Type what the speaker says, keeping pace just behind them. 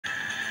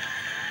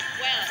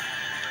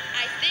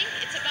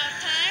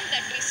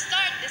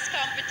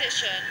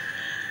competition.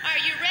 Are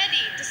you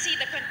ready to see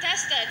the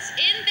contestants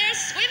in their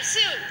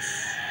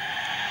swimsuits?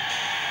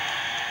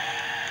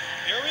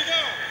 Here we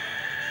go.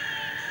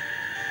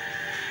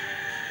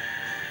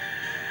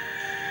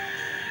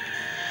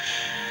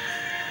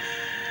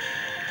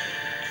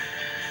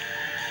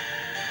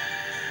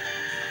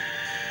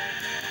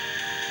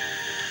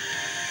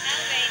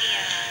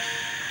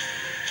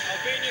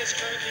 Albania is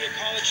currently a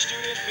college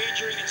student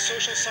majoring in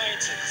social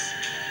sciences.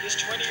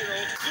 This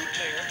 20-year-old flute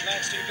player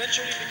plans to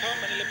eventually become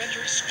an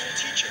elementary school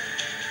teacher.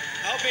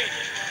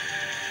 Albania.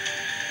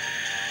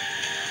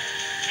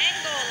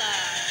 Angola.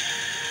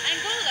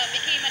 Angola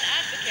became an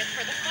advocate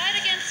for the fight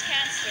against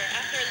cancer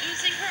after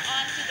losing her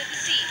aunt to the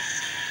disease.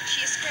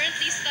 She is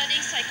currently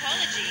studying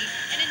psychology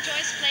and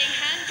enjoys playing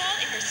handball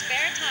in her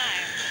spare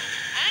time.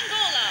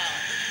 Angola.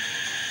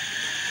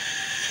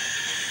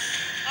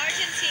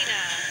 Argentina.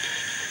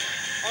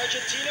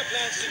 Argentina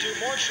plans to do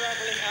more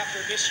traveling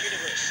after Miss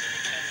Universe,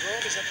 and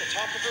Rome is at the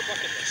top of her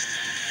bucket list.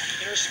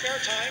 In her spare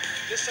time,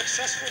 this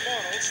successful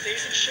model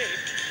stays in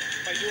shape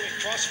by doing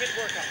CrossFit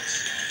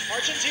workouts.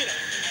 Argentina.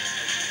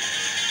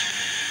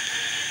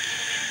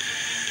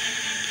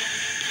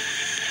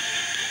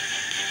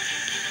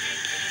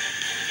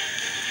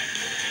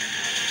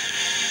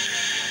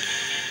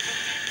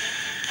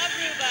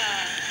 Aruba.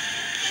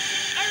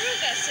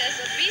 Aruba says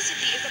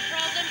obesity is a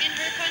problem in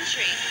her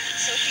country,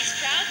 so she's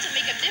proud to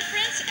make a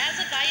difference as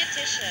a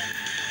dietitian.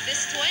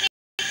 This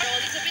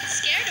 20-year-old is a bit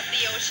scared of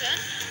the ocean,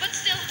 but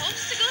still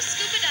hopes to go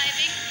scuba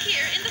diving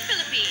here in the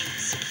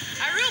Philippines.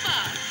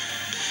 Aruba.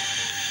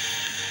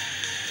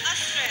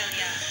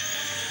 Australia.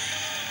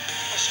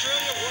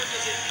 Australia worked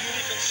as a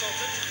beauty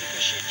consultant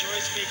because she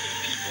enjoys making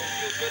people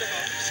feel good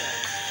about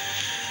themselves.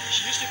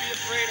 She used to be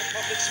afraid of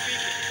public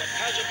speaking, but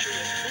pageantry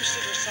has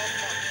boosted her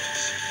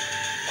self-confidence.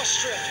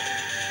 Australia.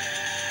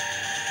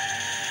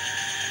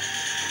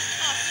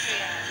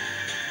 Austria.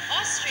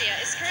 Austria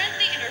is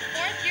currently in her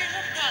 4th year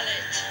of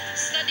college,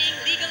 studying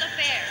legal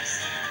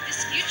affairs.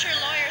 This future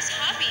lawyer's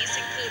hobbies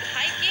include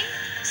hiking,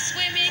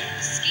 swimming,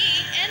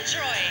 skiing, and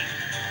drawing.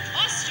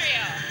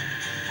 Austria.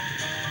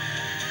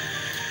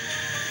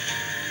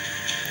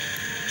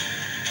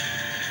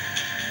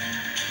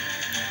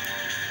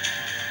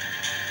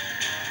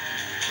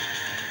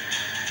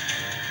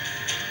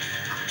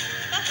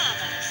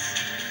 Bahamas.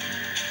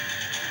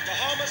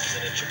 Bahamas is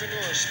an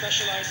entrepreneur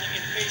specializing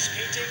in face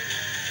painting,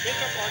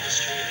 makeup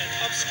artistry, and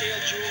upscale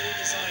jewelry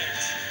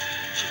designs.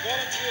 She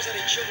volunteers at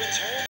a children's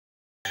home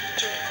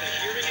mentoring the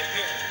hearing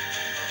impaired.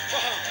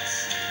 Bahamas.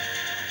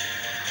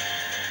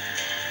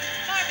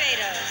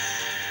 Barbados.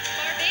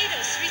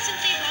 Barbados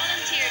recently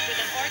volunteered with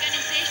an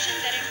organization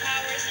that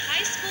empowers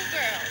high school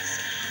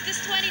girls. This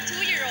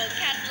 22-year-old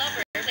cat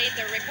lover played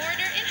the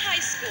recorder in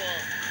high school.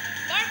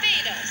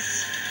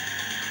 Barbados.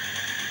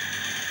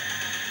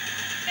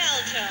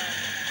 Belgium.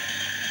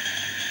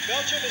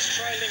 Belgium is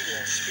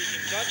trilingual, speaking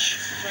Dutch,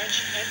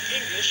 French, and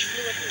English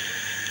fluently.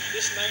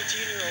 This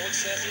 19-year-old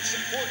says it's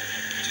important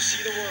to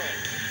see the world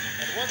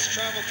and once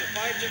traveled to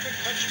 5 different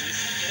countries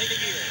in a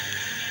year.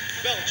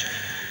 Belgium.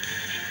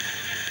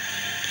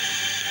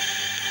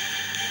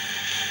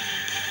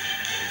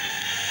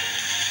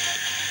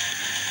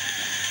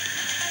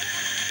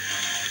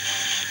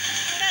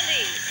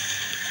 Belize.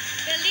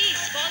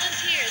 Belize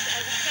volunteers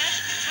as a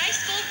high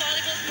school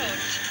volleyball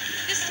coach.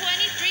 This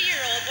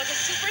 23-year-old was a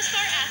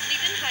superstar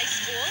athlete in high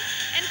school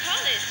and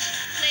college,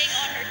 playing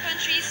on her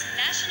country's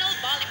national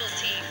volleyball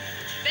team.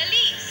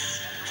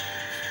 Belize.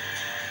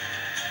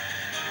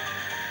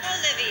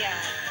 Bolivia.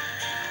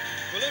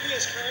 Bolivia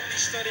is currently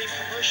studying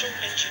commercial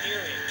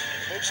engineering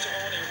and hopes to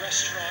own a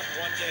restaurant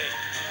one day.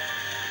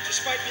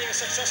 Despite being a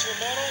successful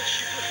model,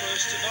 she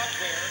prefers to not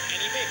wear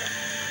any makeup.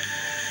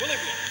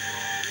 Bolivia.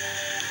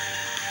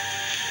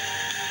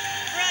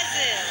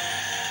 Brazil.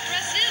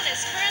 Brazil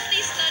is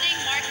currently studying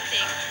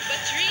marketing, but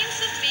dreams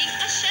of being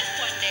a chef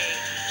one day.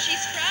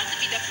 She's proud to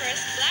be the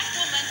first Black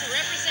woman to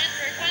represent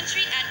her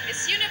country at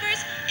Miss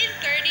Universe in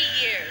 30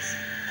 years.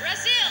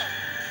 Brazil.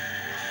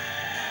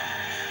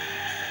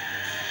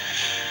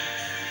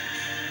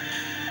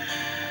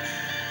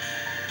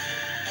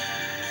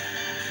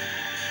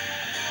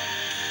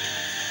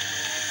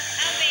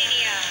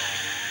 Albania.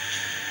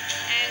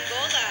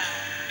 Angola.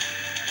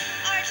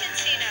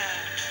 Argentina.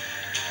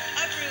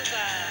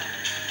 Aruba.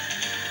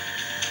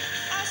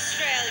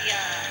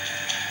 Australia.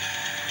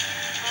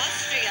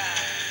 Austria.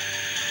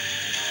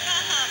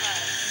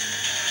 Bahamas.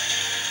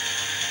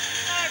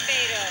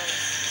 Barbados.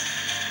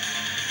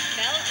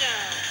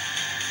 Belgium.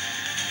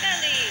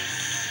 Belize.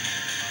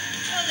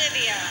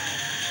 Bolivia.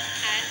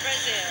 And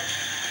Brazil.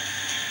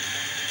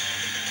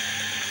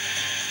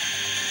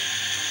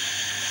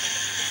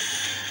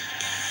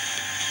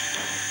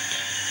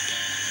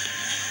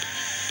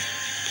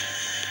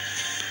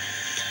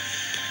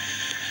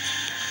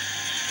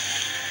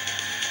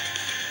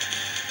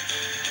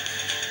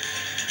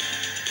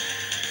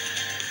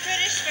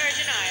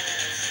 Virgin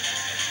Islands.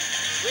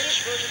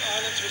 British Virgin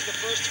Islands was the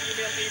first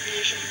female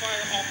aviation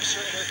fire officer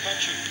in her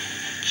country.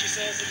 She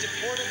says it's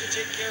important to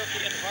take care of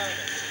the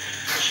environment.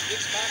 where she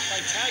gives back by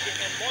tagging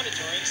and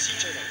monitoring sea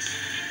turtles.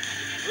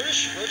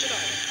 British Virgin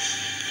Islands.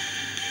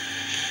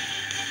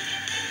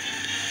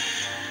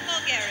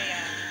 Bulgaria.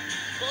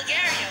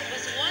 Bulgaria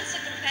was once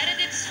a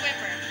competitive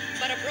swimmer,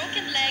 but a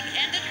broken leg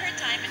ended her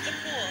time in the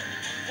pool.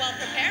 While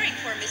preparing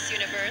for Miss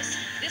Universe,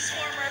 this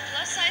former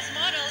plus-size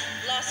model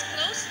lost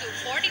close to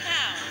 40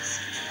 pounds.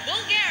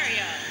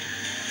 Bulgaria.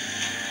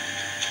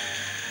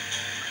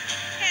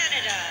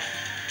 Canada.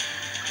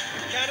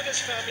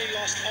 Canada's family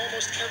lost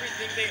almost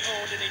everything they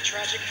owned in a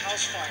tragic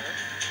house fire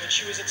when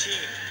she was a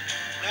teen.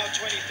 Now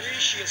 23,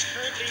 she is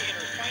currently in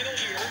her final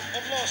year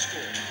of law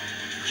school.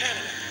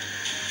 Canada.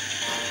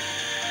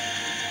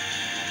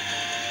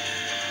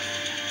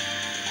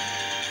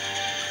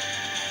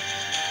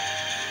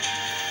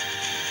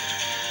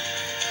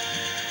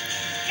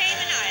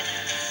 Cayman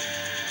Islands.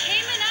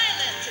 Cayman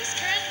Islands is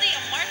currently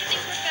a marketing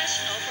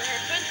professional for her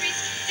country's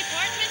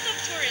Department of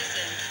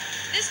Tourism.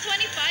 This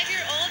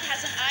 25-year-old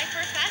has an eye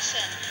for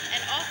fashion and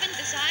often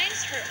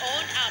designs her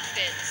own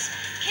outfits.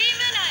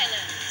 Cayman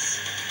Islands.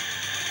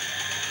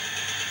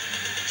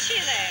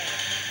 Chile.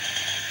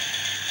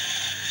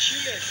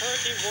 Chile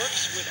currently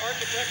works with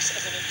architects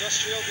as an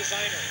industrial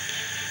designer.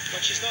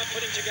 When she's not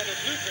putting together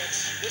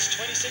blueprints, this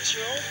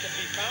 26-year-old can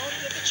be found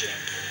at the gym.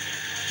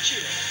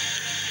 Chile.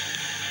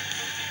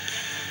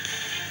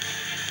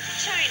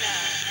 China.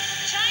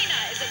 China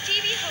is a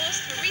TV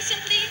host who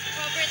recently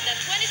covered the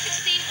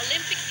 2016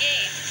 Olympic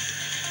Games.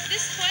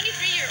 This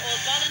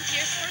 23-year-old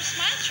volunteers for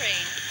Smile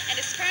Train and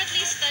is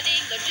currently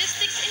studying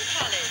logistics in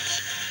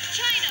college.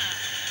 China.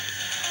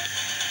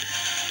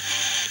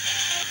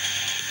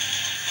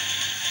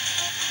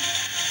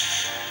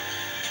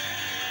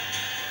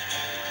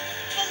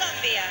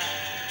 Colombia.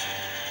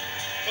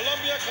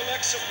 Colombia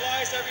collects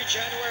supplies every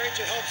January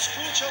to help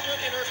school children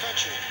in her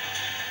country.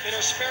 In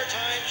her spare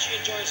time, she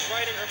enjoys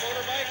riding her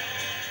motorbike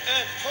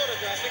and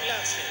photographing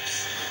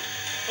landscapes.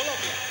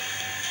 Colombia.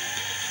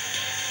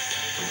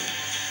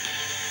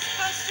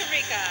 Costa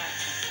Rica.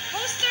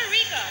 Costa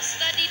Rica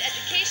studied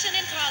education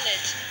in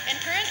college and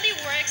currently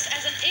works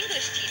as an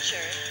English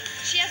teacher.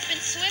 She has been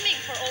swimming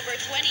for over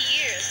 20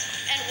 years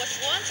and was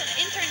once an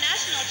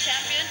international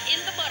champion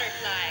in the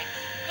butterfly.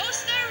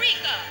 Costa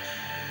Rica.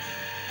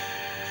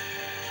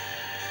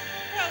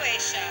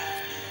 Croatia.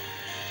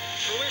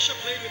 Croatia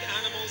played with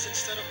animals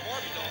instead of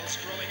Barbie dolls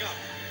growing up.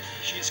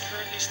 She is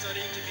currently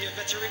studying to be a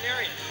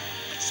veterinarian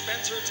and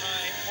spends her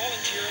time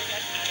volunteering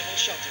at animal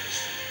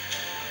shelters.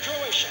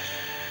 Croatia.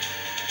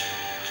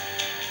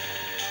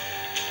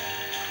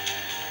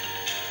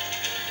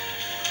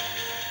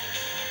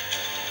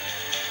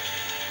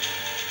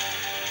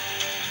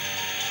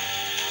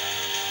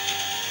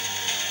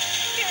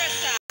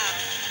 Curacao.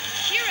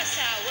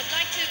 Curacao would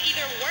like to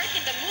either work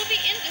in the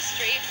movie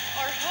industry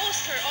or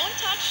host her own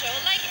talk show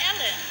like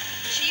Ellen.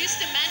 She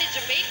used to manage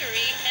a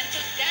bakery and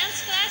took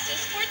dance classes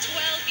for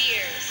 12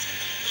 years.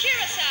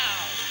 Curacao.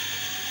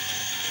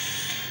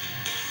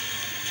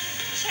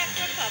 Czech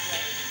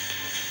Republic.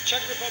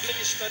 Czech Republic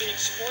is studying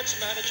sports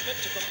management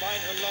to combine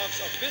her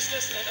loves of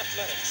business and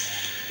athletics.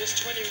 This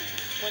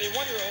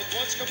 21-year-old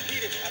once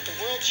competed at the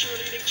World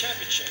Cheerleading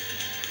Championship,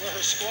 where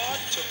her squad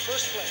took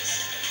first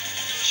place.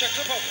 Czech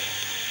Republic.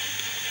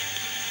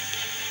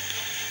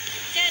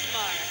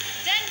 Denmark.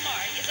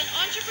 Denmark is an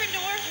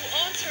entrepreneur who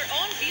owns her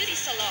own beauty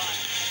salon.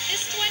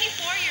 This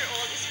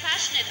 24-year-old is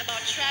passionate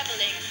about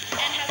traveling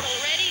and has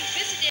already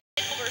visited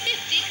over 50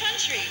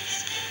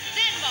 countries.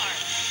 Denmark.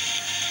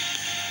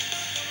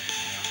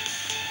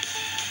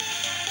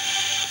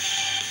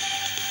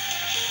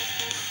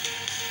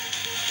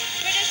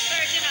 British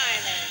Virgin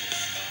Islands.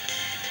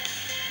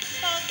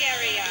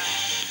 Bulgaria.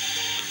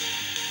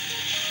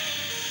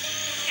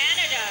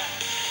 Canada.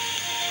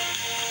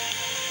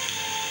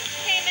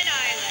 Cayman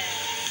Islands.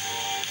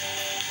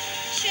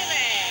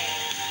 Chile.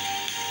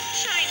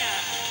 China.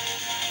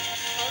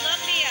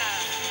 Colombia.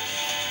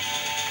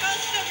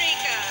 Costa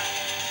Rica.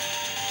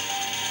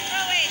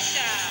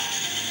 Croatia.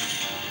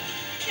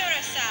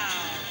 Curacao.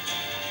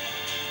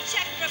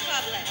 Czech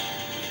Republic.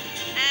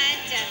 And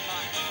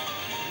Denmark.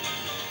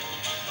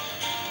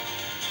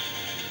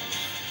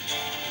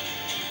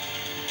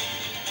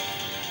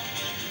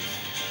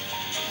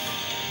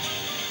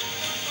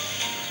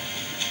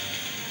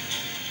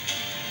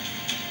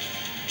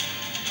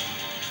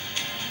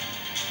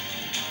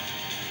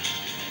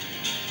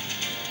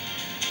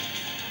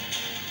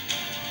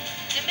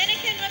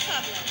 Dominican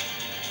Republic.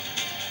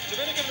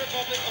 Dominican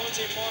Republic owns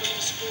a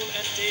modeling school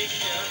and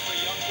daycare for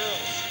young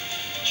girls.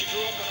 She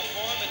grew up on a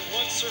farm and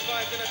once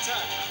survived an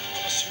attack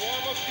from a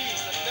swarm of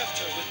bees that left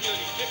her with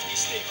nearly 50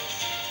 stings.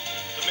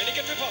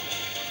 Dominican Republic.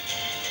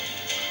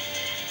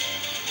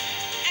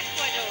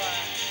 Ecuador.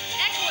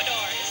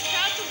 Ecuador is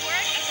proud to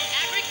work as an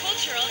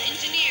agricultural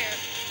engineer,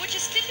 which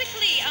is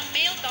typically a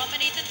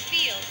male-dominated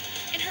field.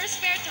 In her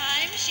spare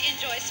time, she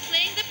enjoys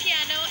playing the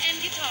piano and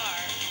guitar.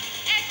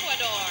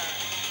 Ecuador.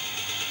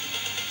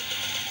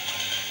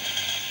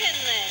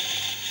 Finland.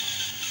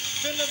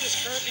 Finland is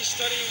currently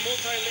studying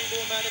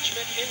multilingual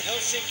management in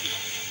Helsinki.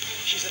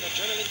 She's an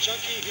adrenaline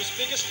junkie whose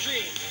biggest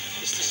dream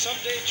is is to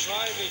someday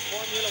drive a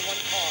Formula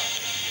One car.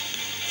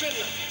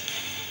 Finland.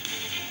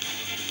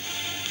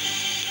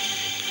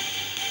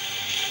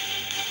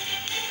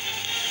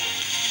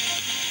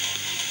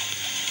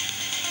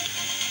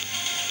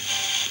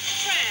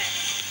 France.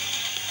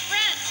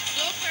 France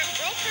broke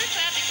her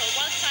clavicle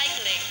while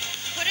cycling,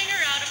 putting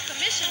her out of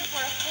commission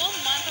for a full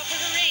month of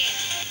her reign.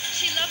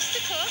 She loves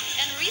to cook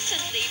and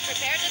recently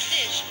prepared a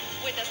dish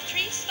with a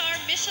 3-star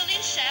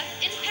Michelin chef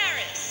in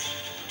Paris.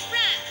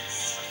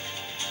 France.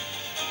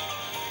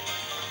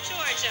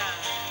 Georgia.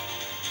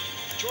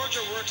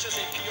 Georgia works as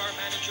a PR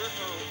manager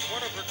for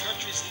one of her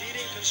country's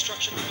leading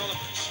construction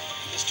developers.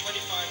 This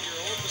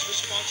 25-year-old was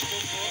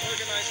responsible for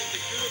organizing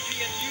the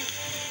European Youth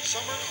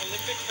Summer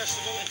Olympic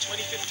Festival in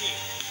 2015.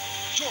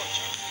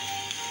 Georgia.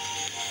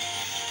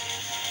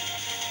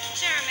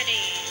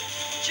 Germany.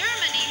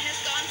 Germany has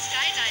gone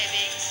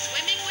skydiving,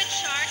 swimming with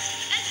sharks,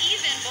 and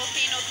even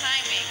volcano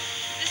climbing.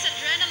 This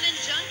adrenaline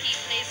junkie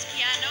plays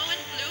piano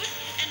and flute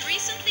and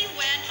recently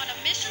went on a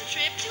mission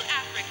trip to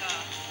Africa.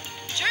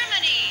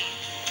 Germany.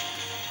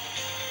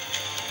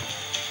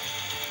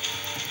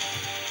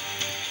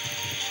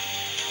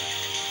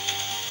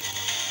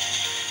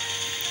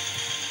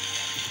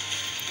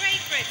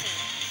 Great Britain.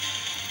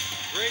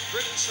 Great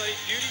Britain studied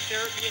beauty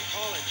therapy in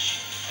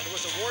college and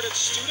was awarded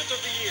Student of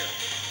the Year.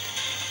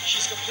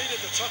 She's completed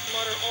the Tough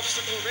Mudder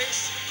obstacle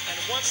race and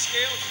once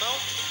scaled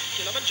Mount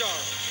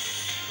Kilimanjaro.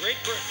 Great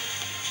Britain.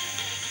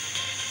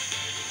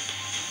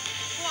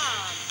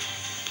 Guam.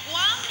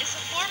 Guam is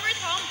a former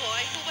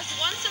tomboy who was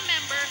once a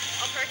member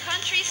of her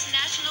country's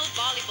national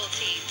volleyball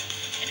team.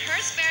 In her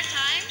spare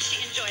time,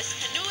 she enjoys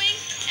canoeing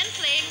and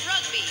playing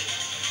rugby.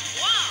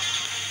 Guam.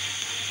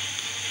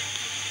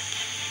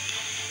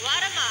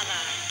 Guatemala.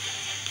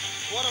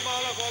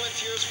 Guatemala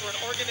volunteers for an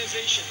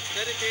organization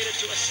dedicated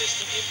to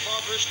assisting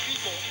impoverished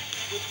people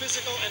with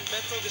physical and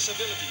mental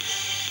disabilities.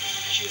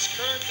 She is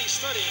currently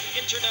studying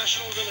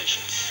international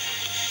relations.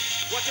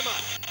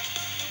 Guatemala.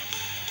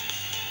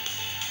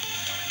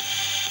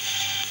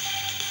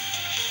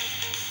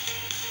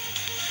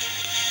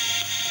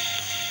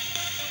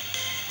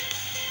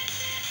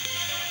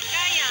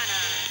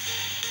 Guyana.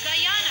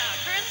 Guyana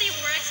currently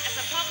works as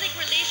a public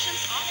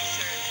relations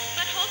officer,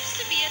 but hopes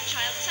to be a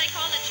child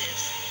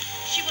psychologist.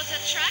 She was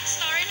a track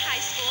star in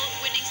high school,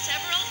 winning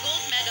several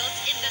gold medals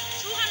in the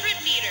 200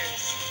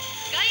 meters.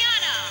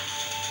 Guyana.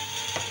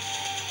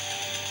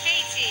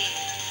 Haiti.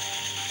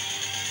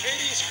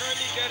 Haiti is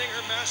currently getting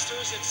her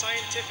master's in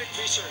scientific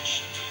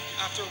research.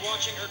 After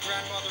watching her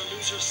grandmother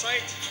lose her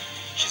sight,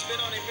 she's been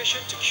on a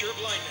mission to cure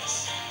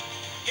blindness.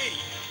 Haiti.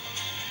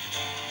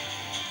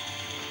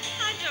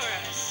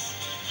 Honduras.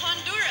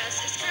 Honduras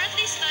is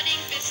currently studying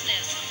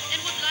business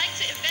and would like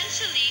to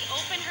eventually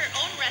open her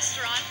own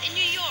restaurant in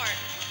New York.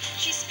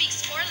 She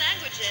speaks 4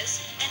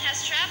 languages and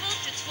has traveled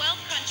to 12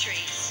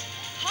 countries.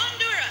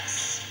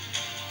 Honduras.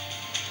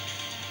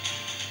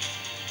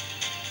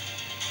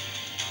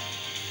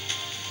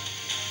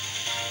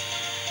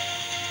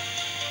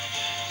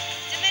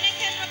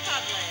 Dominican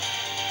Republic.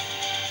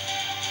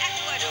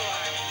 Ecuador.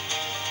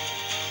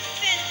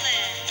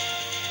 Finland.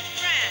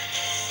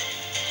 France.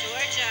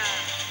 Georgia.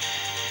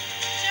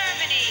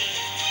 Germany.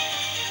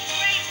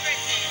 Great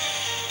Britain.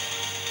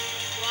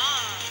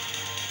 Guam.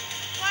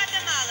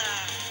 Guatemala.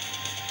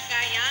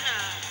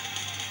 Guyana.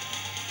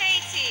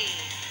 Haiti.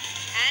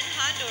 And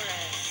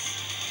Honduras.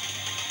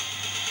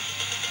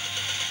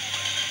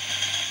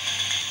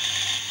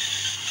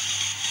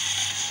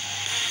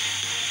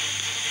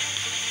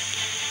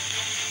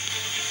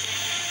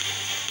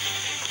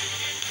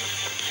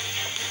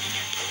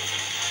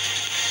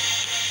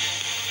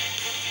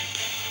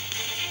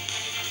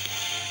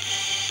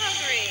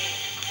 Hungary.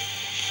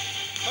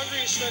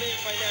 Hungary is studying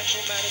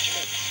financial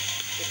management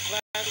with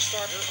plans to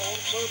start her own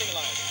clothing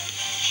line.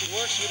 She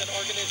works with an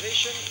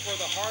organization for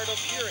the hard of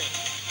hearing,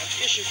 an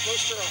issue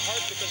close to her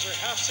heart because her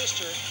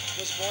half-sister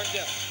was born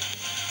deaf.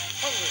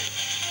 Hungary.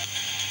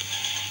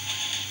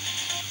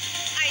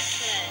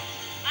 Iceland.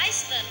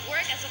 Iceland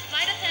worked as a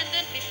flight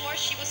attendant before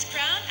she was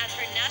crowned at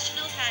her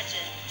national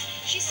pageant.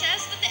 She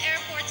says that the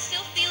airport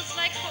still feels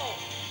like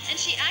home,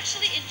 and she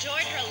actually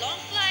enjoyed her long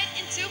flight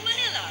into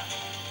Manila.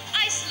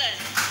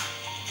 Iceland.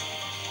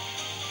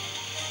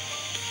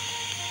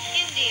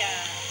 India.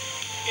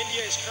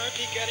 India is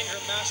currently getting her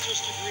master's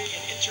degree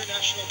in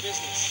international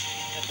business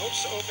and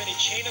hopes to open a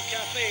chain of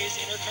cafes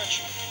in her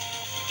country.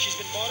 She's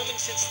been modeling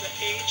since the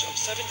age of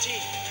 17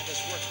 and has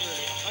worked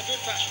nearly 100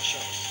 fashion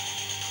shows.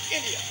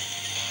 India.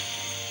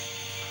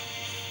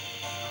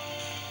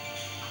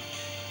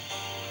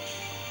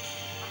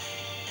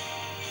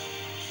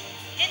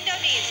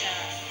 Indonesia.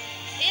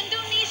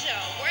 Indonesia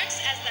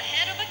works as the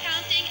head of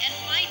accounting and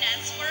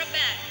finance for a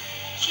bank.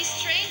 She's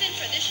trained in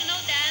traditional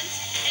dance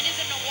and is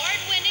an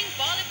award-winning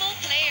volleyball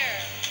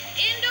player.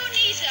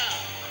 Indonesia.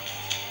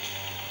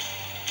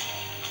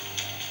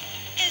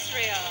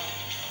 Israel.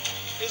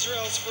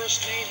 Israel's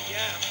first name,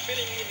 Yam,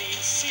 fittingly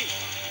means sea.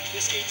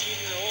 This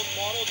 18-year-old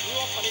model grew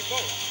up on a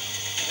boat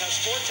and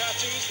has 4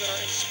 tattoos that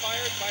are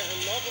inspired by her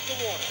love of the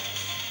water.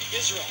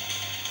 Israel.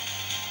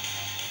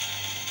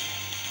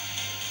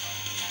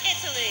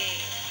 Italy.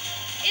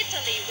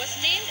 Italy was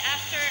named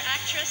after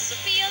actress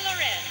Sophia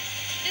Loren.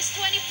 This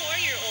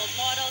 24-year-old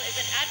model is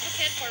an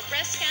advocate for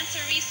breast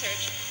cancer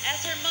research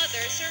as her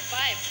mother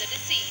survived the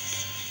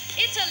disease.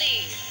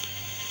 Italy.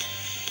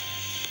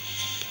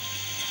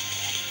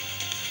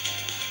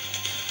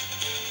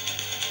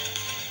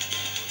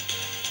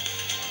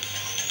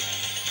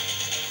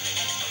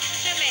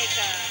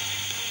 Jamaica.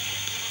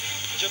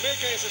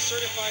 Jamaica is a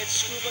certified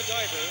scuba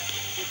diver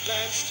who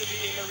plans to be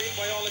a marine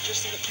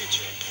biologist in the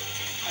future.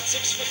 At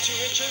 6 foot 2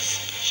 inches,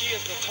 she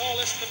is the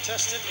tallest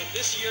contestant in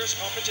this year's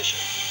competition.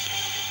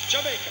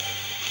 Jamaica.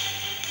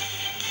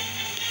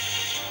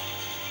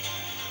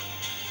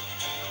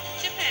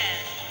 Japan.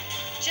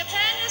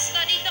 Japan has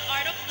studied the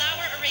art of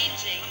flower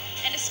arranging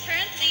and is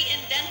currently in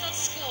dental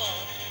school.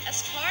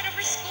 As part of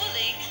her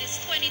schooling,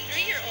 this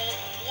 23-year-old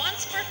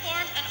once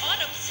performed an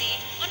autopsy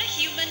on a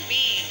human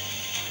being.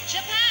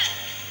 Japan.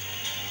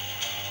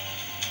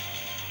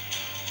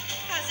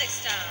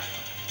 Kazakhstan.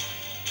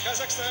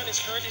 Kazakhstan is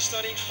currently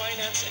studying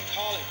finance in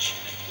college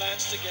and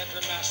plans to get her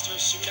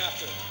master's soon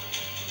after.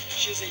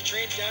 She is a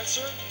trained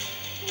dancer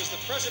who is the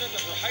president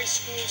of her high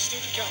school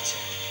student council.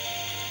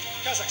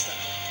 Kazakhstan.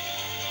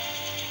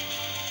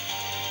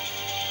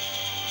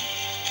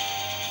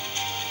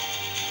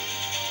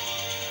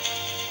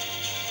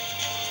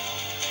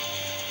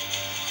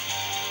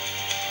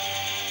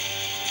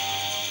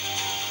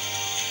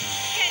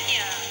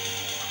 Kenya.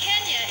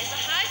 Kenya is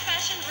a high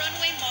fashion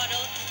runway model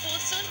who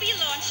will soon be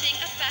launching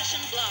a fashion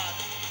blog.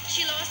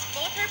 She lost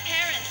both her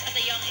parents at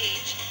a young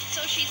age,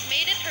 so she's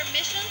made it her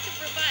mission to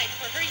provide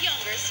for her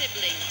younger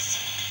siblings.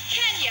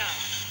 Kenya.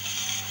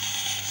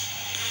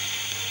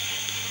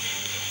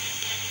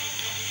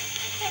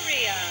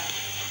 Korea.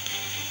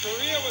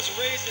 Korea was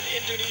raised in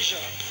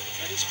Indonesia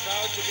and is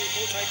proud to be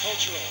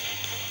multicultural.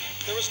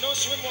 There was no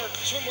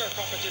swimwear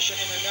competition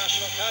in her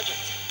national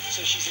pageant,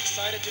 so she's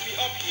excited to be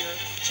up here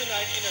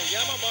tonight in her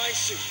Yamamai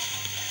suit.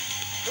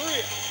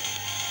 Korea.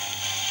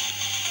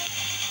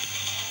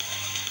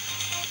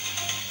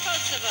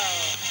 Kosovo.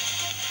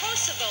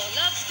 Kosovo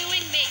loves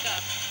doing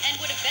makeup and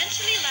would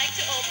eventually like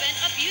to open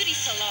a beauty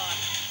salon.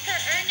 Her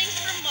earnings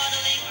from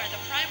modeling are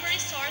the primary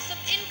source of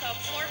income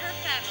for her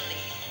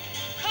family.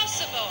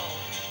 Kosovo.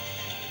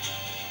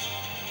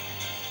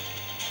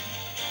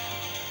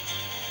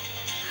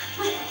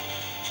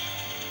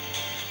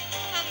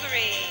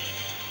 Hungary.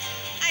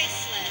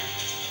 Iceland.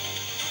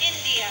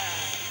 India.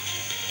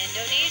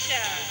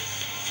 Indonesia.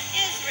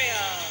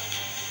 Israel.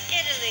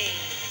 Italy.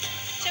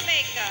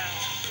 Jamaica.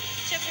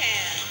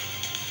 Japan.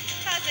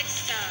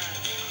 Kazakhstan.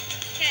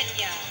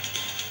 Kenya.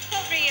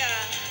 Korea.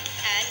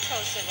 And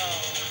Kosovo.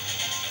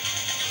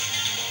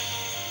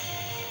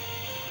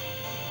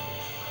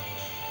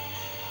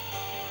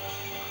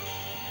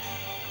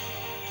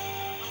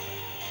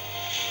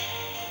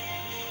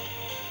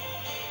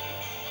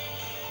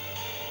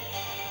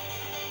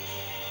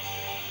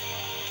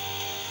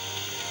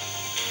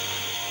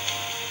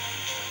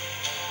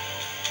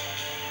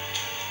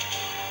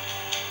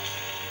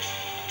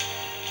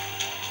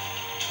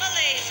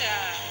 Malaysia.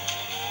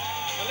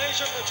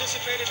 Malaysia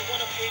participated in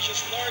one of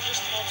Asia's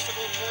largest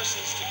obstacle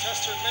courses to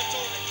test her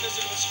mental and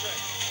physical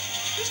strength.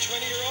 This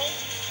 20-year-old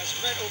has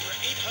read over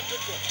 800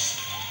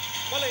 books.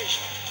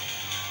 Malaysia.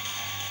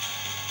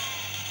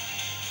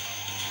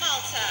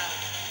 Malta.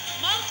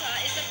 Malta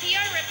is a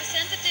PR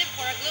representative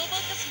for a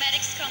global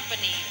cosmetics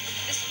company.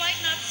 Despite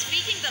not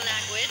speaking the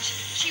language,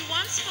 she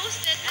once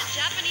hosted a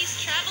Japanese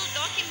travel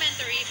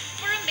documentary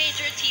for a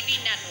major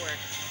TV network.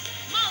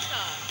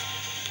 Malta.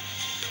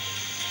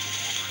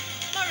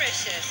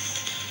 Mauritius.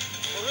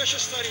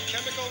 Mauritius studied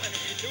chemical and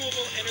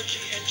renewable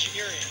energy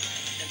engineering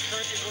and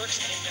currently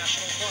works in a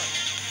national park.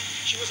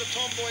 She was a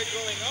tomboy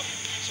growing up,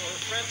 so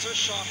her friends are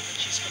shocked that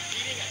she's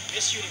competing at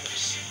Miss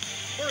Universe.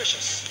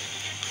 Mauritius.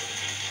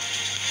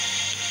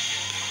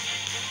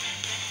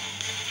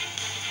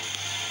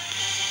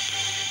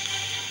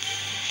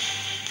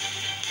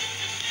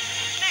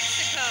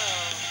 Mexico.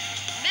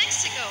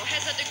 Mexico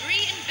has a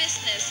degree in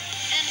business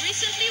and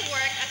recently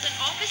worked as an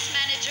office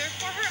manager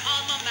for her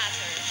alma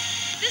mater.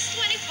 This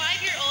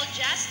 25-year-old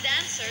jazz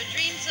dancer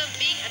dreams of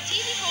being a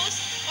TV host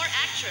or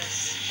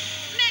actress.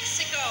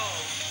 Mexico.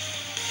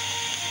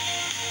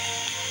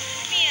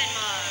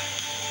 Myanmar.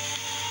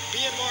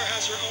 Myanmar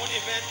has her own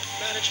event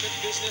management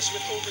business with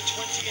over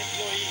 20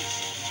 employees.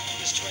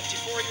 This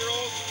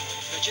 24-year-old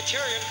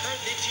vegetarian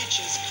currently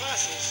teaches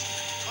classes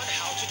on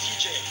how to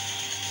DJ.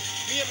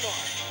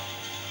 Myanmar.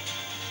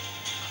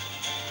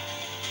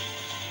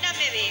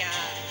 Namibia.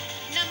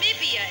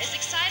 Namibia is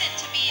excited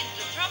to be in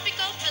the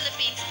tropical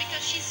Philippines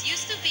because she's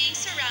used to being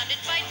surrounded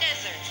by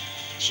desert.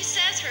 She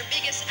says her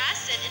biggest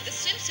asset in the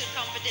swimsuit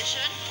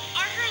competition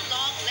are her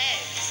long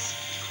legs.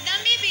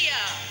 Namibia.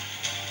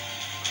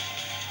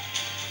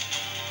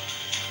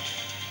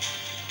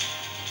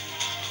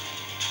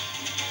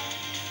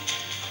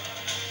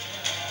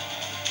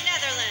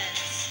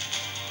 Netherlands.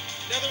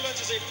 Netherlands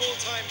is a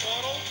full-time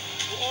model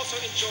who also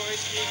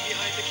enjoys being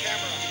behind the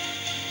camera.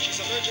 She's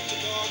allergic to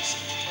dogs,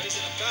 but is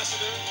an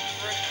ambassador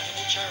for an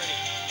animal charity.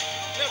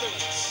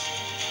 Netherlands.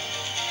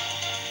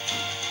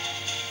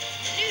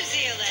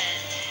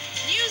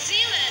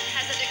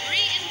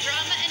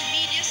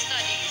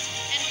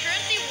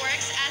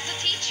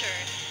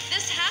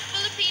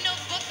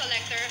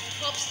 collector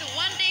hopes to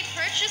one day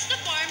purchase the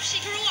farm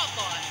she grew up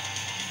on.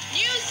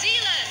 New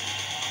Zealand,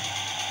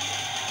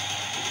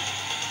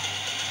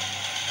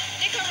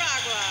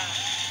 Nicaragua.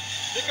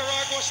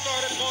 Nicaragua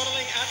started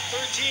modeling at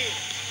 13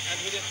 and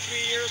within 3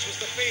 years was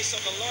the face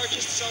of the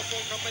largest cell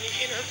phone company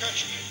in her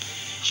country.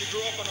 She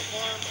grew up on a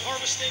farm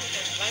harvesting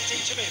and planting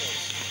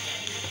tomatoes.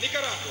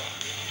 Nicaragua.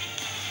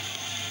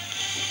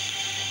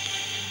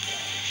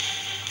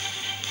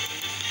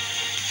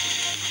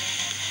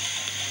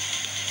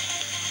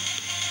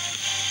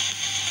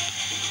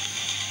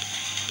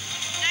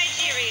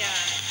 Nigeria.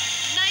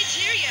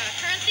 Nigeria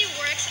currently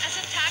works as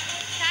a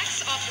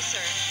tax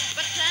officer,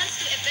 but plans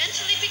to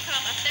eventually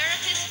become a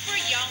therapist for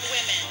young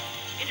women.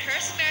 In her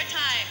spare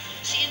time,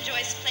 she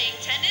enjoys playing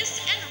tennis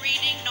and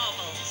reading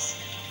novels.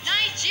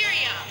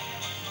 Nigeria.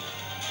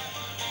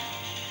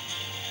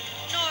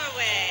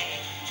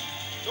 Norway.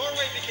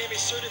 Norway became a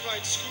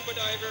certified scuba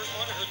diver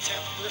on her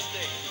 10th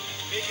birthday,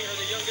 making her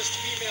the youngest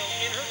female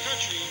in her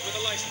country with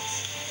a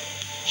license.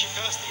 She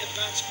passed the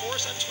advanced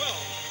course at 12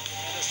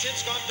 and has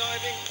since gone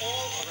diving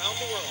all around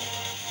the world.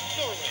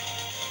 Norway.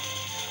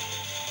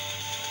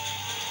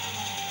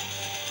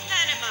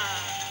 Panama.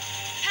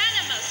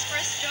 Panama's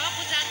first job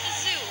was at the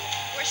zoo,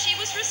 where she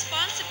was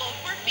responsible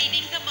for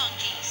feeding the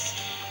monkeys.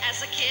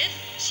 As a kid,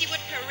 she would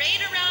parade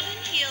around in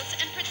heels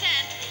and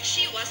pretend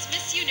she was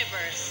Miss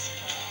Universe.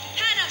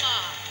 Panama.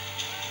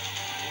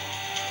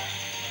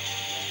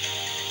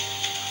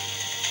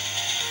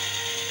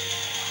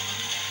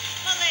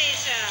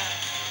 Malaysia,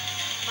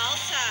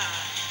 Malta,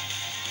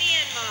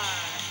 Myanmar,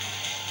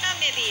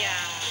 Namibia,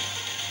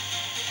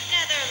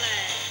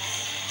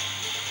 Netherlands,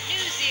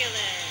 New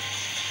Zealand,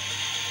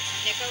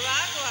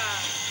 Nicaragua,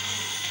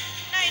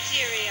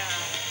 Nigeria,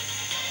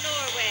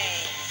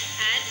 Norway,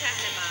 and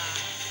Panama.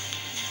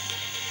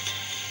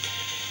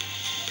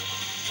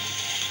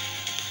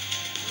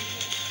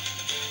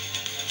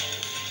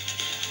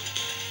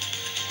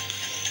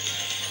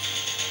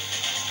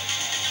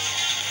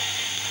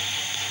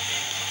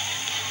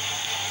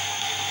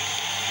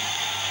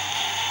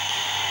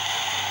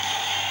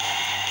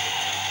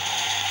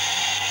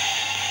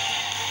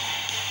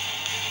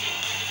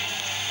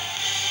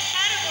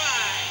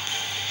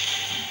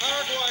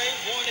 Paraguay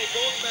won a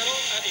gold medal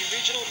at a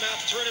regional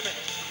math tournament.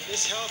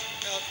 This health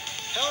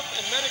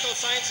and medical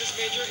sciences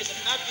major is an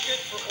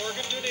advocate for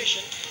organ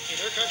donation in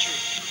her country.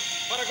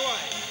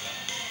 Paraguay.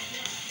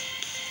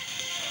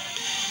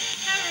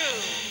 Peru.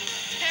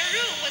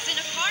 Peru was in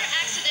a car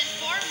accident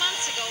 4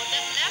 months ago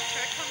that left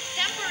her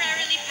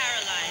temporarily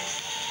paralyzed.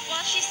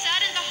 While she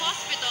sat in the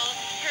hospital,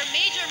 her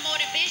major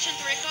motivation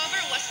to recover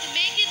was to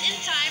make it in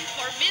time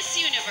for Miss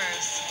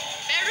Universe.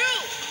 Peru.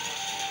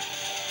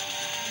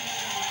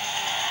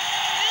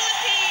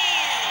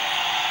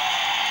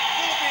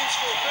 Philippines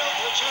fulfilled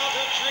her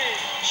childhood dream.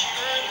 She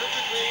earned her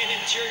degree in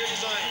interior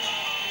design.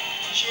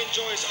 She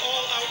enjoys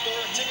all outdoor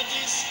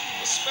activities,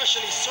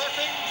 especially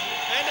surfing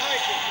and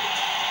hiking.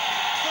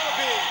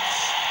 Philippines.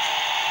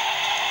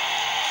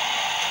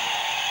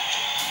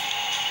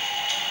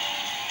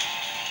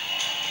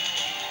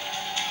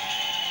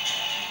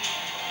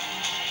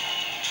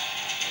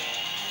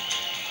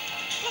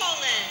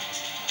 Poland.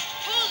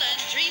 Poland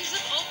dreams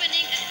of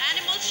opening an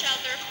animal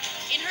shelter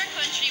in her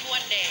country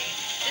one day.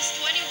 This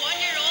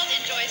 21-year-old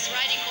enjoys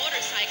riding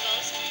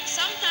motorcycles,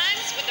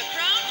 sometimes with a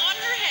crown on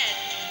her head.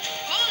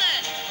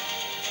 Poland.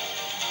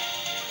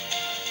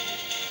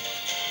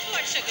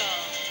 Portugal.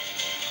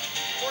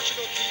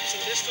 Portugal keeps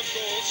a list of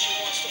goals she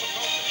wants to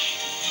accomplish.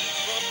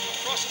 Trump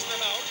crosses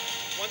them out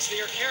once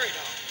they are carried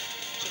out.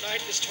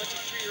 Tonight, this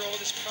 23-year-old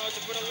is proud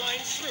to put a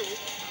line through,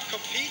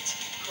 compete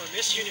for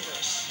Miss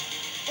Universe.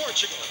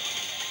 Portugal.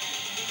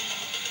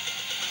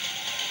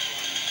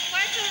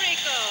 Puerto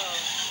Rico.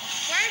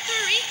 Puerto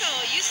Rico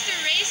used to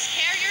raise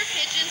carrier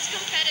pigeons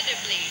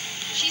competitively.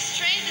 She's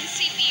trained in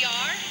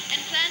CPR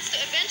and plans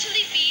to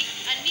eventually be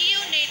a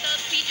neonatal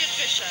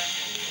pediatrician.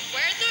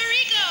 Puerto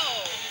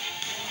Rico.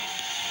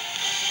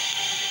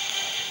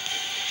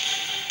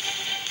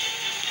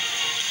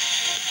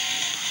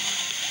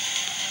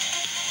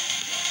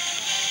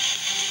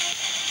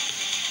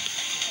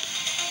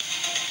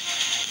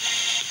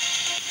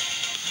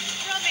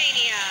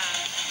 Romania.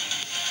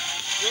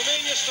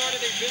 Romania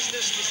started a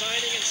business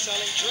designing and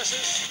selling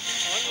dresses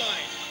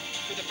online.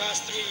 For the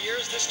past 3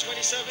 years, this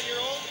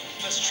 27-year-old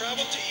has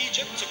traveled to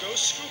Egypt to go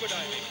scuba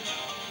diving.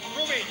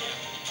 Romania.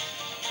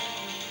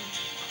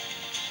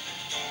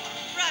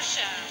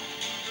 Russia.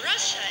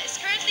 Russia is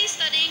currently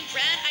studying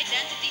brand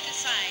identity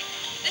design.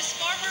 This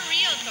former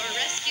realtor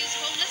rescues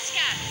homeless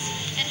cats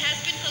and has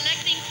been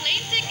collecting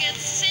plane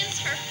tickets since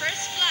her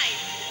first flight.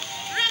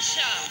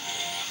 Russia.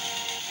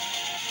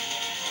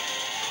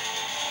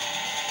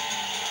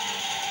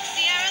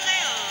 Sierra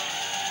Leone.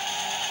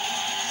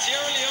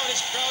 Sierra Leone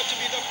is proud to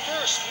be the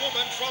first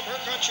woman from her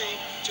country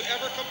to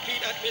ever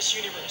compete at Miss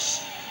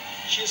Universe.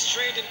 She is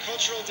trained in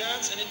cultural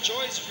dance and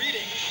enjoys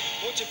reading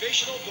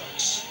motivational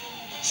books.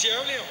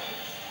 Sierra Leone.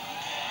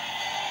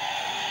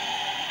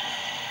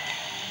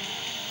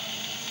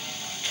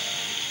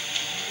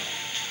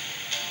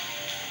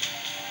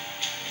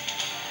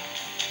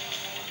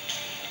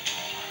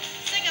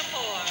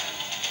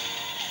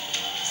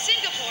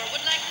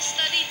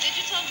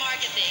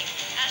 marketing,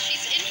 as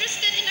she's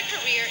interested in a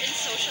career in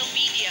social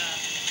media.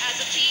 As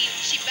a teen,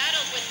 she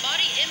battled with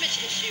body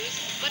image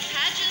issues, but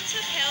pageants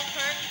have helped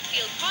her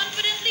feel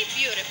confidently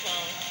beautiful.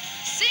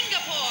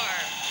 Singapore!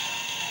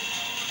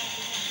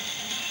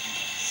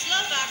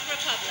 Slovak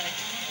Republic.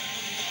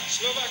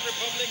 Slovak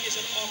Republic is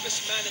an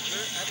office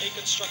manager at a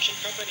construction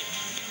company.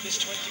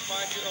 This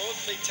 25-year-old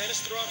played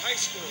tennis throughout high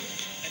school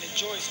and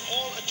enjoys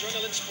all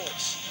adrenaline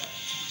sports.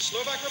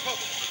 Slovak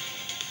Republic.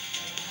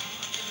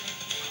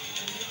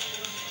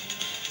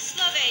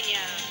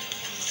 Slovenia.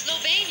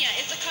 Slovenia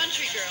is a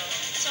country girl,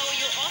 so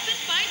you'll often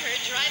find her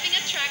driving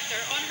a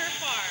tractor on her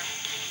farm.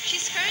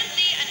 She's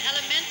currently an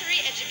elementary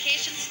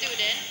education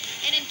student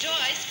and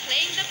enjoys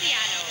playing the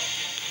piano.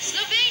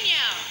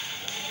 Slovenia!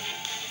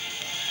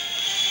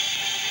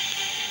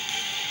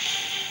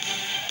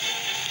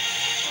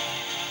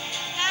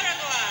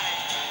 Paraguay.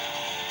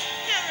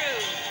 Peru.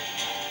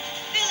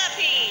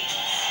 Philippines.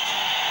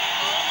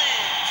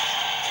 Poland.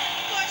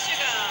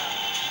 Portugal.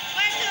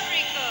 Puerto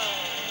Rico.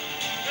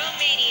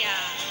 Romania.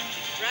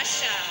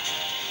 Russia.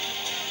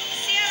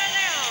 Sierra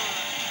Leone.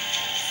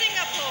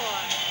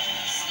 Singapore.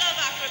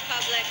 Slovak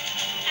Republic.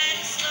 And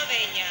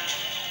Slovenia.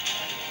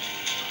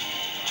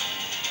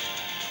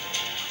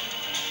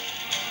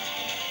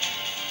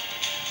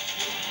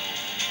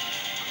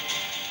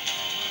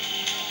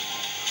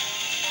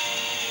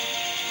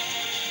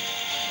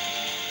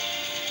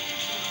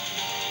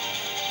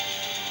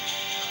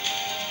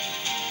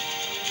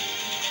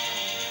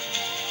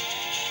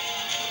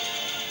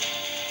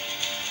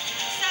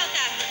 South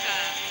Africa.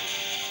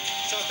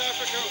 South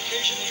Africa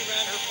occasionally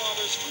ran her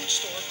father's food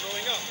store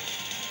growing up.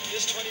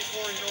 This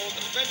 24-year-old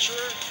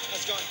adventurer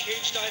has gone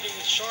cage diving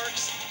with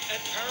sharks and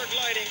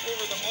paragliding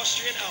over the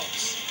Austrian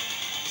Alps.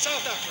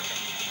 South Africa.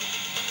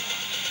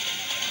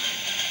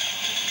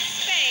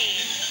 Spain.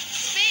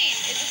 Spain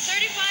is a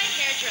certified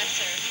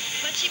hairdresser,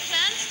 but she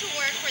plans to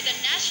work for the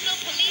National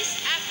Police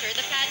after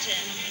the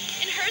pageant.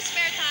 In her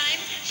spare time,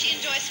 she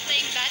enjoys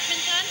playing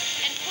badminton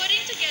and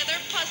putting together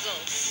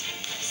puzzles.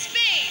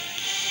 Spain.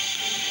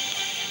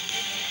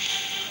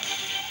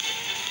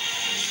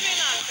 Sri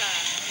Lanka.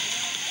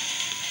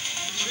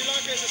 Sri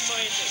Lanka is a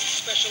scientist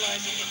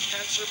specializing in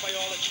cancer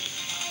biology.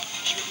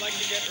 She would like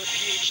to get her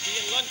PhD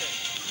in London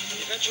and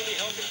eventually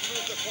help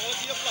improve the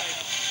quality of life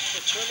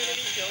for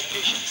terminally ill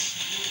patients.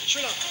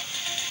 Sri Lanka.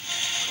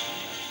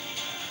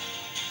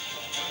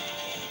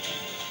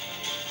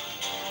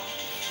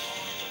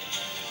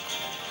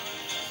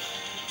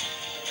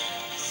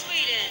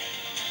 Sweden.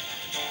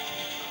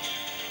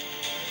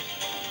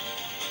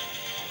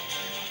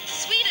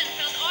 Sweden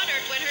felt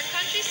honored when her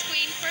country's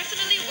queen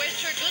personally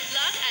wished her good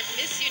luck at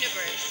Miss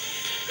Universe.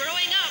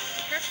 Growing up,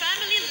 her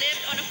family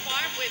lived on a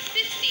farm with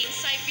 15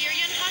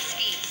 Siberian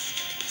Huskies.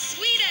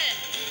 Sweden!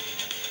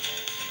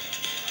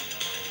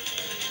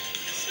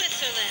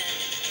 Switzerland.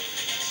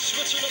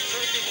 Switzerland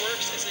currently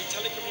works as a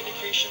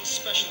telecommunications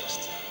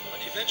specialist,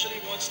 but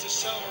eventually wants to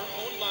sell her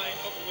own line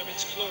of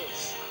women's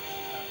clothes.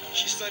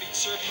 She studied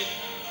Serbian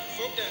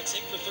folk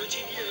dancing for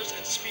 13 years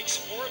and speaks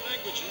 4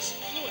 languages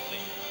fluently.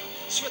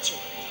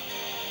 Switzerland.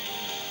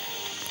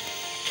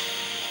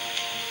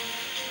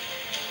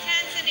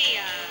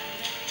 Tanzania.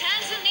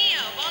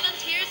 Tanzania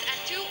volunteers at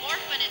 2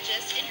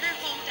 orphanages in her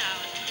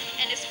hometown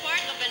and is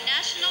part of a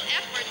national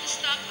effort to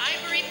stop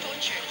ivory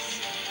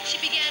poachers. She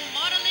began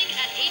modeling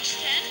at age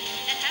 10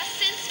 and has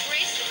since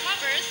graced the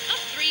covers of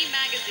 3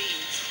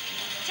 magazines.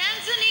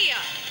 Tanzania.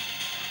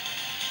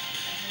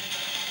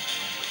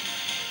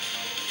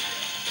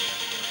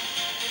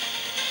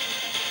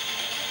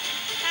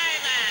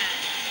 Thailand.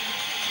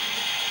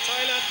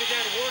 Thailand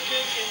began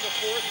working in the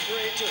 4th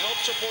grade to help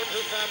support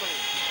her family.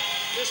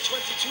 This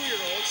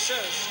 22-year-old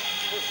says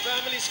her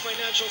family's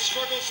financial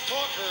struggles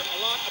taught her a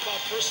lot about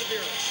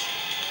perseverance.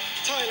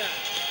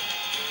 Thailand.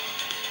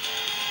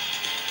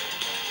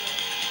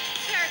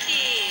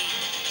 Turkey.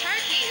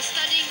 Turkey is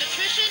studying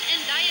nutrition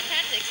and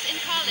dietetics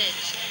in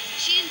college.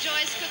 She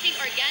enjoys cooking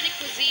organic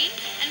cuisine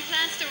and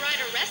plans to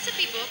write a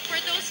recipe book for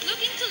those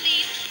looking to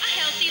lead a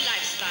healthy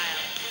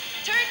lifestyle.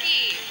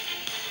 Turkey.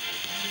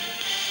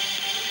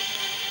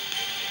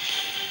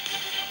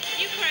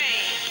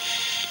 Ukraine.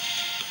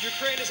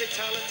 Ukraine is a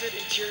talented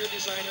interior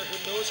designer who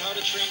knows how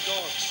to train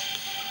dogs.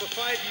 For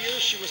 5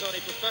 years, she was on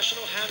a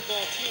professional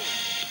handball team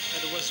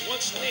and was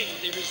once named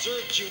a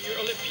reserve junior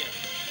Olympian.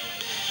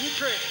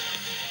 Ukraine.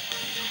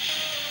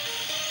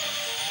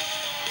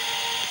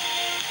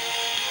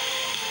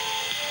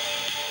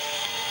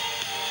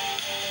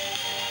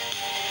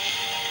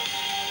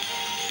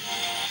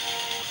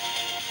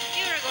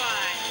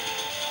 Uruguay.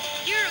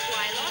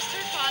 Uruguay lost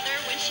her father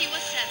when she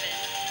was 7,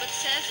 but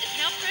says it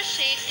helped her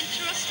shape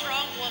into a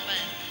strong woman.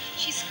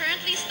 She's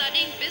currently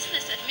studying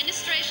business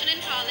administration in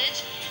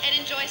college and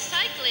enjoys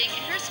cycling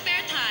in her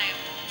spare time.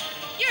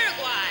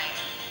 Uruguay.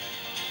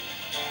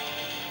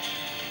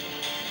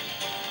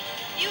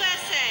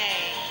 USA.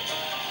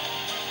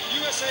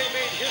 USA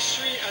made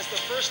history as the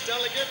first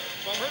delegate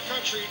from her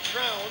country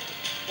crowned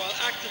while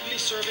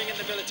actively serving in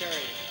the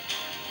military.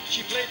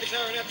 She played the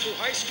clarinet through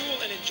high school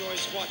and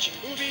enjoys watching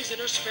movies in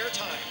her spare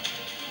time.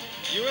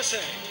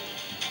 USA.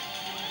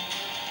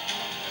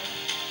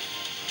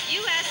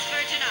 U.S.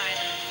 Virgin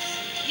Islands.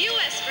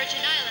 U.S.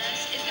 Virgin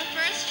Islands is the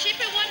first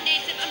Chippewa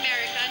Native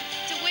American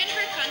to win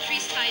her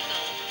country's title.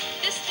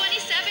 This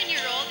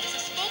 27-year-old is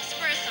a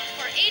spokesperson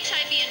for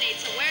HIV and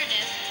AIDS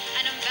awareness,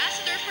 an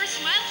ambassador for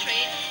Smile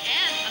Trade,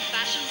 and a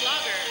fashion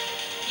blogger.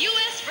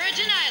 U.S.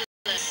 Virgin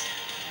Islands.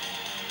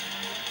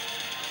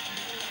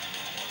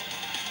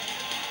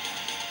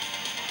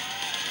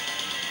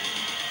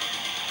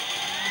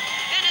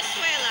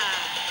 Venezuela.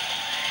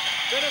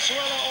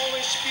 Venezuela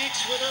always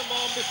speaks with her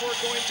mom before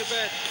going to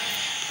bed,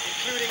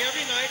 including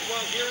every night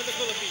while here in the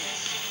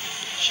Philippines.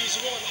 She's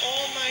won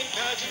all 9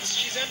 pageants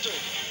she's entered,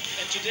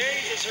 and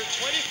today is her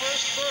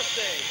 21st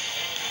birthday.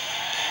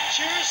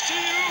 Cheers to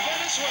you,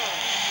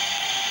 Venezuela!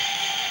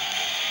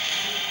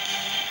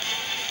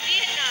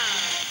 Vietnam.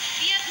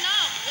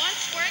 Vietnam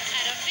once worked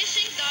at a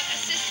fishing dock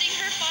assisting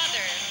her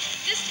father.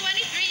 This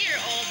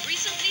 23-year-old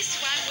recently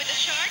swam with the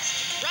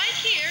sharks right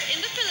here in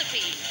the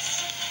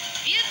Philippines.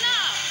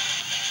 Vietnam.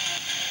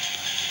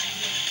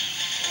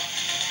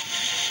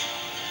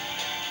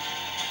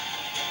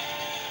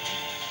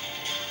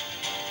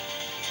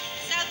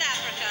 South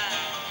Africa.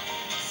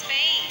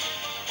 Spain.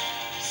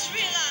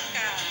 Sri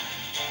Lanka.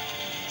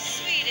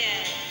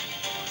 Sweden.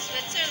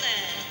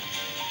 Switzerland.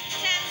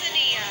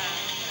 Tanzania.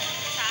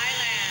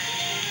 Thailand.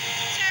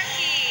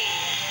 Turkey.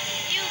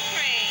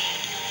 Ukraine.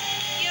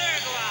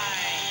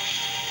 Uruguay.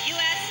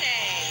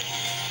 USA.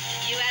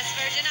 U.S.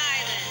 Virgin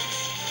Islands.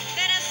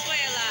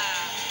 Venezuela.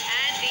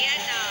 And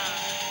Vietnam.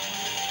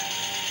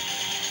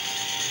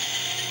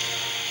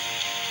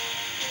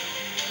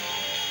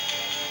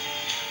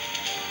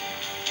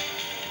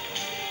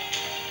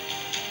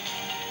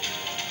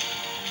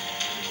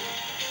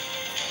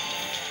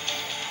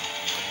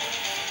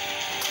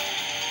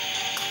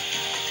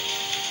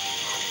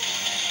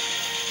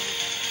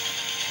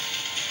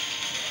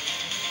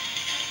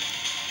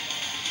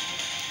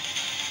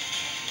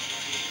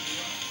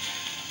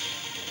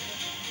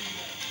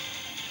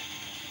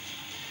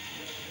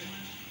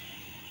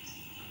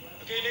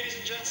 Okay, ladies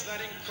and gents, that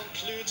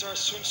concludes our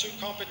swimsuit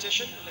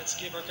competition. Let's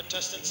give our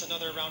contestants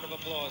another round of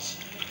applause.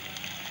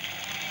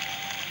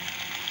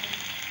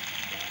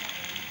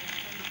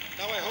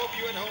 Now I hope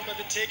you at home have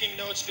been taking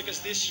notes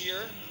because this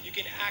year you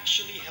can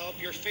actually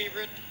help your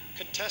favorite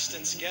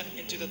contestants get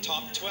into the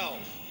top 12.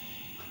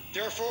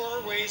 There are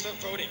 4 ways of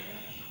voting.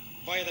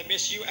 Via the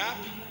Miss You app,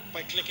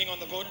 by clicking on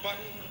the vote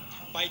button,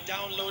 by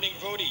downloading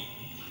Voti,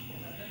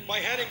 by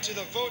heading to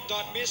the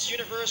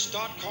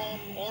vote.missuniverse.com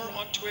or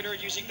on Twitter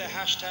using the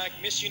hashtag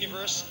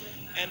MissUniverse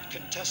and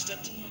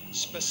contestant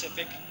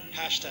specific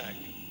hashtag.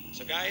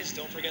 So guys,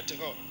 don't forget to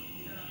vote.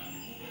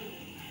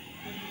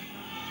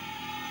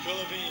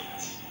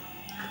 Philippines.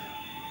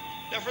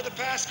 Now for the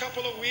past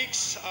couple of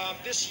weeks,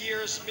 this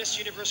year's Miss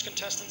Universe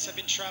contestants have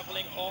been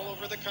traveling all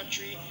over the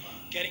country,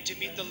 getting to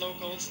meet the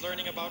locals,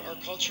 learning about our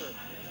culture.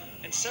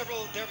 And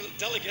several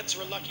delegates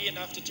were lucky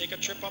enough to take a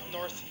trip up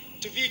north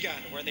to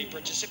Vigan, where they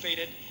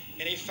participated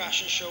in a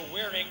fashion show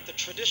wearing the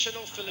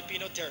traditional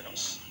Filipino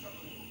ternos.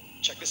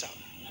 Check this out.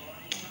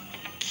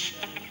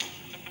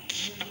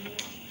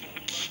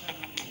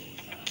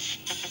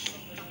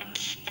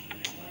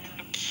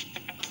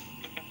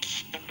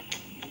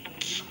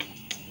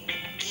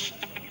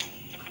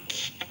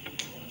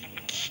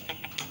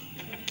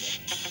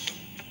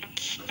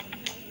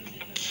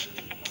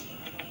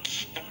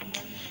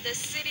 The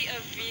city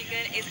of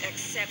Vigan is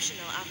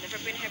exceptional. I've never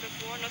been here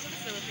before, not in the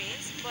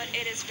Philippines, but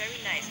it is very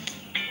nice.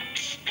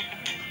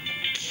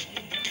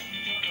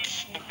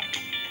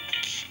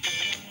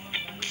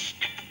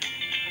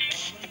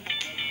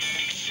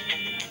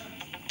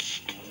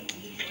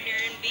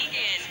 Here in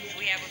Vigan,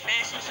 we have a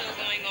fashion show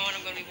going on.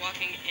 I'm going to be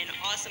walking in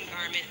awesome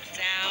garment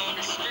down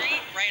the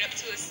street, right up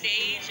to a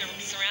stage. I'm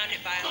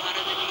surrounded by a lot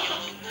of the Vigan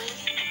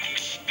locals.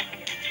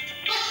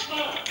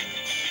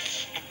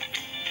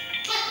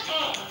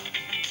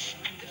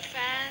 The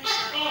fans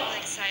are all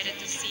excited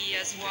to see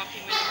us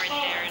walking with our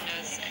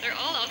ternos. They're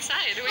all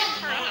outside waiting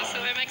for us, so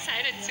I'm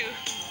excited too.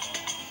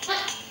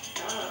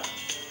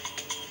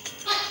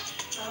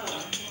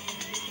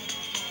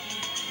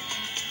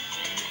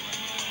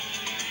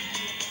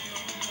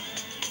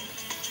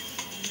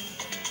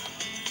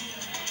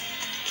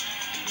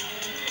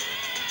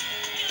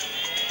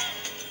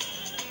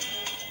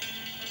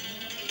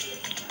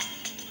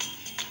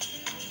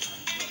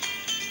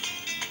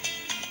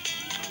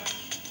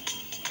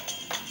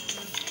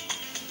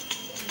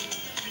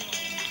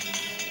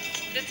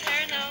 The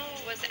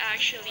terno was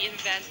actually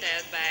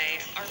invented by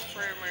our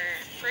former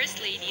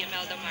First Lady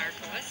Imelda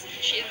Marcos.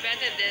 She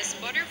invented this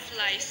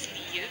butterfly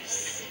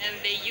sleeves and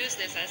they use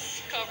this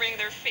as covering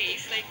their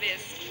face like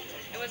this.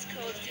 It was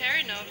called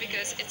terno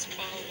because it's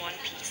all one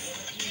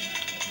piece.